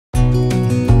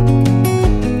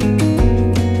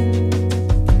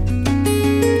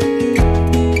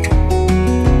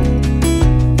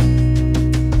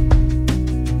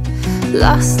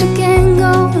lost again,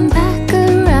 going back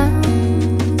around,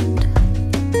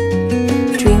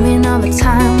 dreaming of a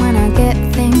time when I get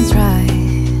things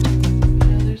right.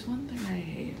 There's one thing I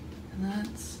hate, and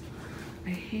that's I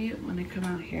hate when I come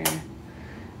out here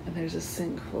and there's a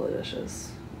sink full of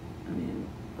dishes. I mean,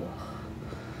 ugh.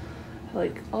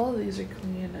 Like, all of these are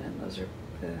clean and those are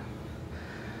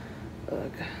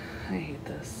ugh, I hate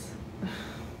this. I'm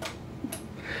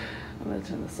gonna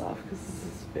turn this off because this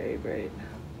is very bright.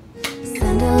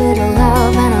 Send a little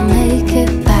love and I'll make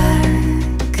it back.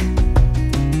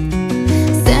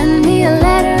 Send me a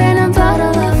letter and a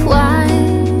bottle of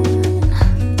wine,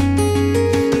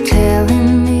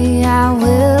 telling me I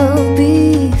will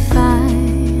be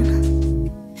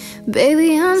fine.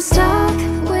 Baby, I'm stuck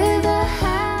with a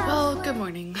house. Well, good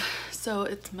morning. So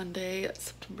it's Monday,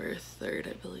 September 3rd,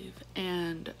 I believe,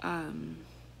 and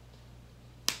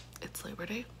it's Labor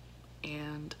Day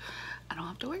and I don't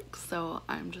have to work, so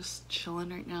I'm just chilling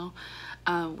right now.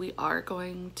 We are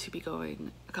going to be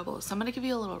going so I'm gonna give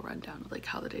you a little rundown of like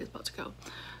how the day is about to go.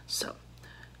 So,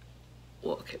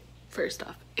 well, okay, first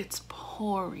off, it's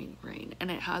pouring rain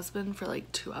and it has been for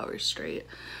like 2 hours straight,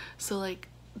 so like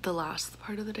the last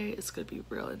part of the day is gonna be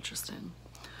real interesting.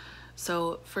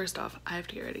 So first off, I have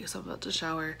to get ready, so I'm about to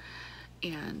shower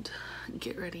and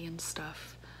get ready and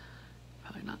stuff.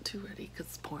 Probably not too ready because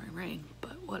it's pouring rain,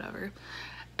 but whatever.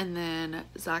 And then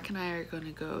Zach and I are going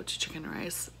to go to Chicken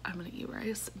Rice. I'm going to eat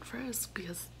rice and fries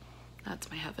because that's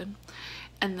my heaven.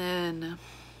 And then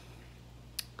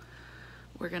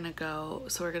we're going to go,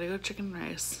 Chicken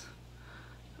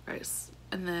Rice,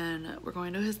 and then we're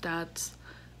going to his dad's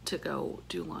to go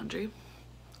do laundry,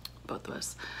 both of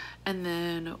us. And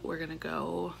then we're going to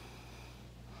go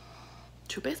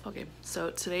to a baseball game. So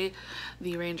today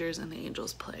the Rangers and the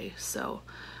Angels play, so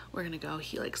we're gonna go.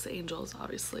 He likes the Angels,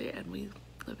 obviously, and we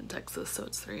live in Texas, so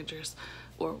it's the Rangers,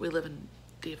 or we live in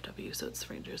DFW, so it's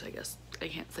the Rangers, I guess. I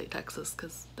can't say Texas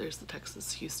because there's the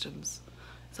Texas Houstons.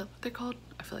 Is that what they're called?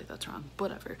 I feel like that's wrong.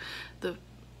 Whatever.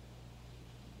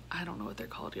 I don't know what they're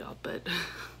called, y'all, but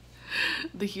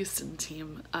the Houston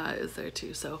team is there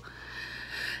too. So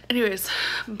anyways,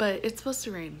 but it's supposed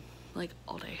to rain like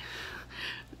all day.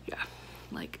 Yeah,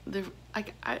 like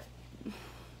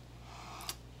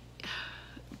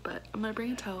but I'm gonna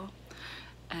bring a towel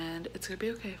and it's gonna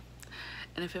be okay.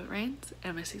 And if it rains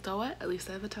and my seat's all wet, at least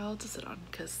I have a towel to sit on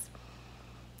because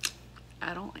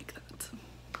I don't like that.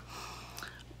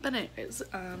 But anyways,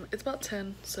 it's about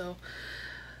 10, so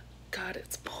God,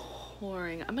 it's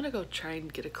pouring. I'm gonna go try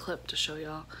and get a clip to show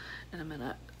y'all in a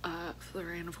minute. For the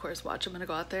rain, of course, watch. I'm gonna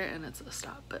go out there and it's a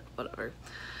stop, but whatever.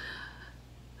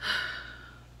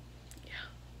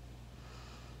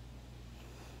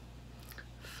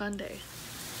 Fun day.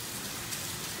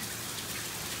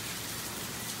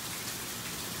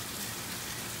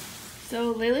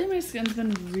 So lately my skin's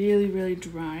been really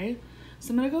dry, so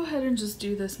I'm gonna go ahead and just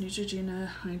do this Neutrogena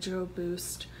Hydro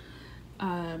Boost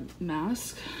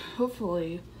mask.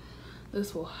 Hopefully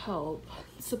this will help.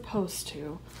 It's supposed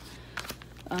to.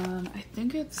 I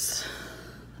think it's,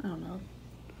 I don't know.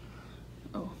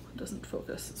 Oh, it doesn't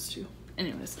focus, it's too.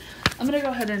 Anyways, I'm gonna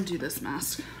go ahead and do this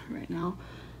mask right now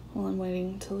while I'm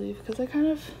waiting to leave because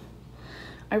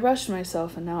I rushed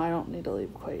myself and now I don't need to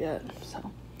leave quite yet,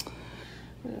 so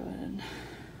we're gonna go ahead and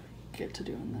get to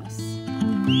doing this.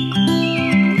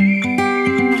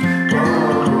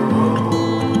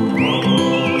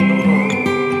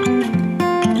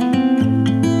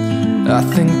 I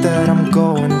think that I'm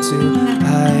going to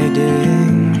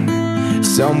hiding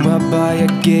somewhere by a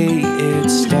gated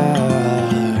star.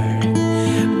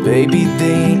 Baby,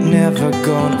 they ain't never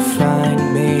gonna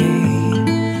find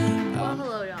me. Well,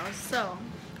 hello y'all. So,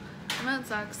 I'm at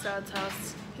Zach's dad's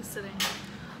house. He's sitting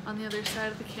on the other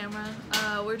side of the camera.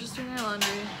 We're just doing our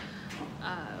laundry.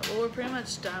 Well, we're pretty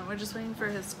much done. We're just waiting for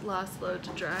his last load to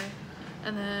dry.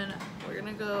 And then we're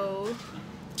gonna go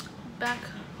back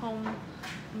home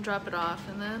and drop it off.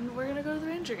 And then we're gonna go to the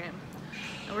Ranger game.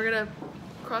 And we're gonna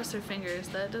cross our fingers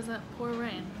that it doesn't pour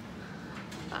rain.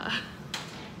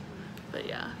 But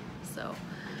yeah, so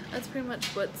that's pretty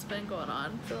much what's been going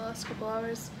on for the last couple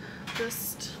hours.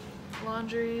 Just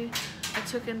laundry. I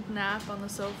took a nap on the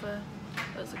sofa.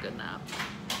 That was a good nap,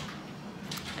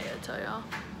 I gotta tell y'all.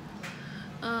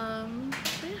 But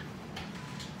yeah,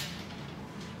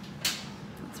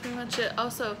 that's pretty much it.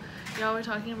 Also, y'all were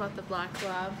talking about the black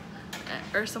lab,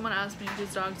 or someone asked me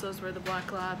whose dogs those were, the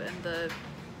black lab and the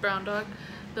brown dog.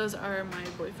 Those are my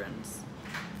boyfriend's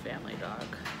family dog.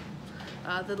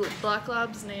 The black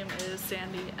lab's name is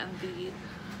Sandy and the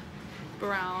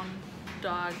brown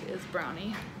dog is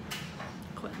Brownie.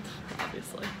 Quinn,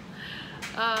 obviously.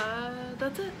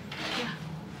 That's it. Yeah.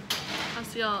 I'll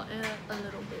see y'all in a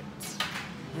little bit.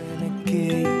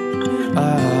 Renegade.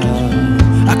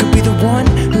 I could be the one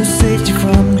who saved you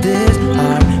from this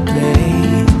hard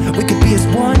place. We could be as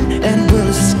one and we'll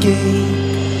escape.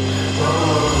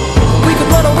 We could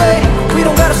run away, we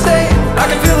don't gotta stay. I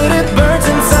can feel it, it burns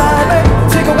inside me.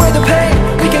 Take away the pain,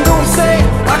 we can go insane.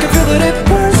 I can feel it, it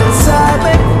burns inside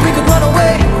me. We could run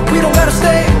away, we don't gotta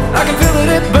stay. I can feel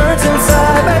it, it burns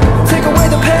inside me. Take away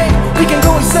the pain, we can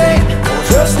go insane.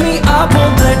 Trust me, I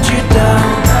won't let you down.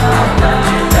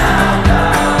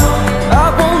 I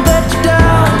won't let you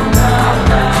down.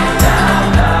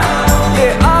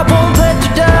 Yeah, I won't let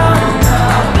you down.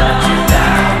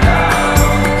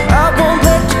 I won't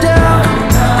let you down.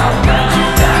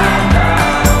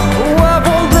 Oh, I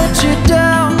won't let you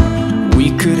down.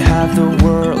 We could have the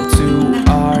world to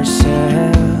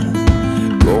ourselves,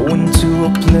 going to a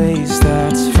place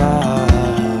that's far,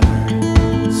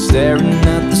 staring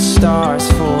at the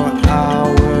stars for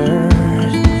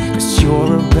hours, 'cause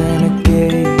you're a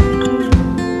renegade.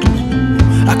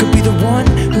 I could be the one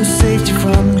who saved you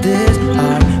from this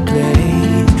hard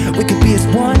place. We could be as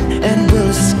one and we'll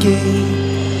escape.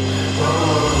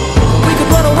 We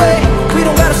could run away, we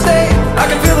don't gotta stay. I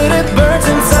can feel it, it burns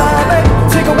inside me.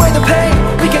 Take away the pain,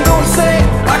 we can go insane.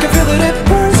 I can feel it, it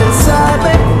burns inside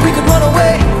me. We could run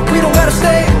away, we don't gotta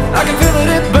stay. I can feel it,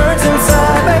 it burns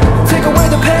inside me. Take away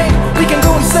the pain, we can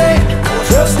go insane.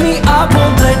 Trust me, I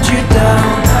won't let you down.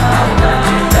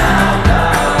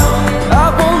 I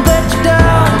won't let you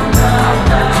down.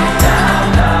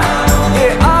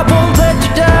 Yeah, I won't let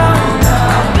you down.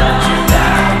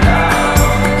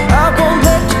 I won't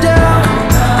let you down.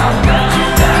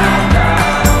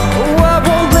 Oh, I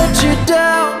won't let you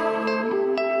down.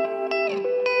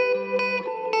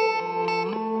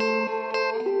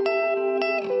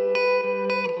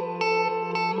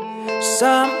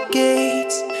 Some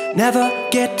gates never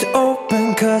get to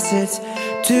open 'cause it's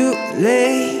too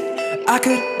late. I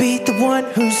could be the one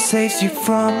who saves you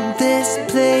from this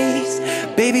place.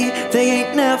 Baby, they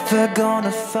ain't never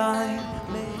gonna find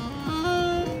me.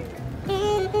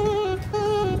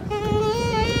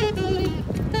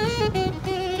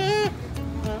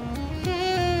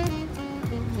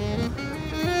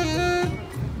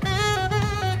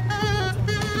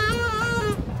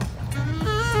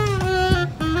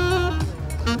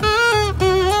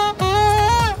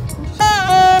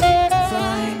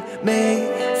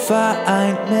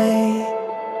 Find me.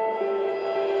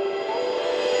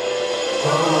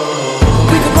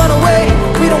 We could run away,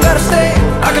 we don't gotta stay.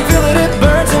 I can feel it, it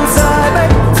burns inside me.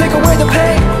 Take away the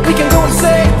pain, we can go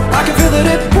insane. I can feel it,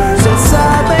 it burns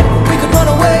inside me. We could run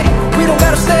away, we don't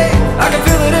gotta stay. I can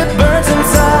feel it, it burns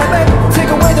inside me. Take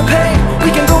away the pain, we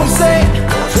can go insane.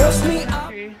 Trust me.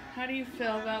 How do you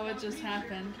feel about what just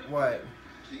happened? What?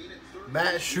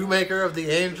 Matt Shoemaker of the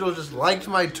Angels just liked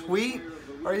my tweet?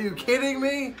 Are you kidding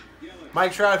me?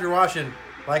 Mike Trout, if you're watching,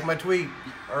 like my tweet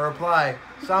or reply,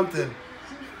 something.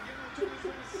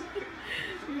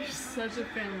 You're such a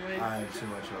fanboy. I am too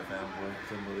much of a fanboy.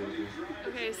 It's unbelievable.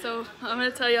 Okay, so I'm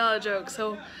gonna tell y'all a joke.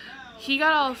 So he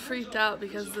got all freaked out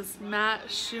because this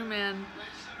Matt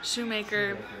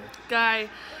Shoemaker guy,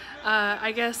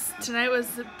 I guess tonight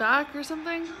was back or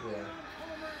something. Yeah.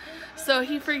 So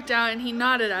he freaked out and he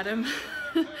nodded at him,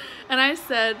 and I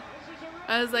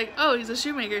was like, oh, he's a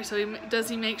shoemaker, so does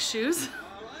he make shoes?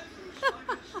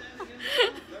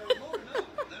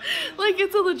 Like,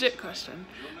 it's a legit question.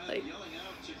 Like,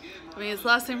 I mean, his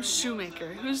last name's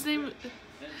Shoemaker. Whose name?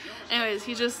 Anyways,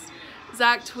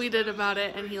 Zach tweeted about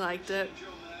it and he liked it.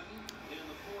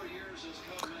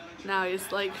 Now he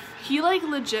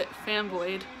legit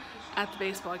fanboyed at the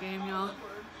baseball game, y'all.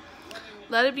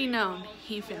 Let it be known,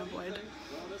 he fanboyed.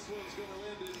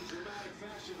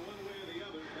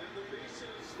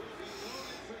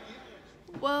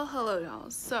 Well, hello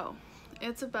y'all. So,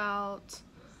 it's about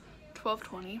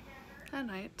 12:20 at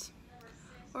night,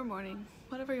 or morning,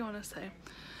 whatever you want to say.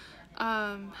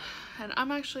 And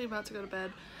I'm actually about to go to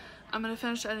bed. I'm going to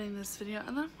finish editing this video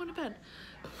and then I'm going to bed.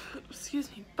 Excuse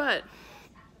me. But,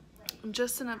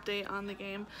 just an update on the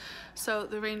game. So,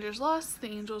 the Rangers lost, the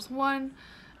Angels won.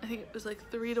 I think it was like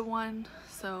 3-1.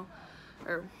 So,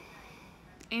 or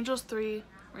Angels 3,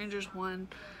 Rangers 1.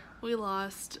 We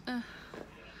lost.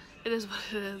 It is what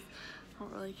it is. I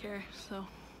don't really care. So,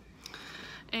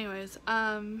 anyways,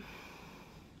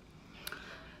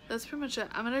 that's pretty much it.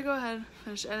 I'm gonna go ahead and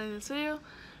finish editing this video,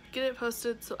 get it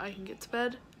posted so I can get to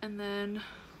bed, and then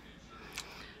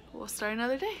we'll start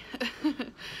another day.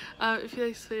 If you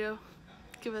like this video,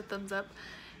 give it a thumbs up.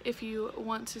 If you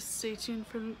want to stay tuned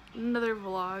for another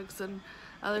vlogs and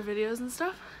other videos and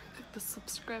stuff, click the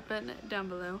subscribe button down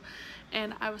below,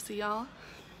 and I will see y'all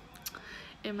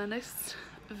in my next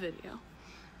video.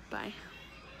 Bye.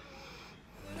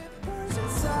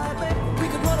 We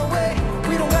could run away,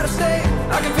 we don't gotta stay.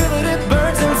 I can feel it, it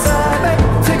burns inside me.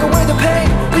 Take away the pain,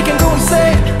 we can go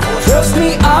insane. Trust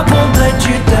me, I won't let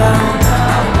you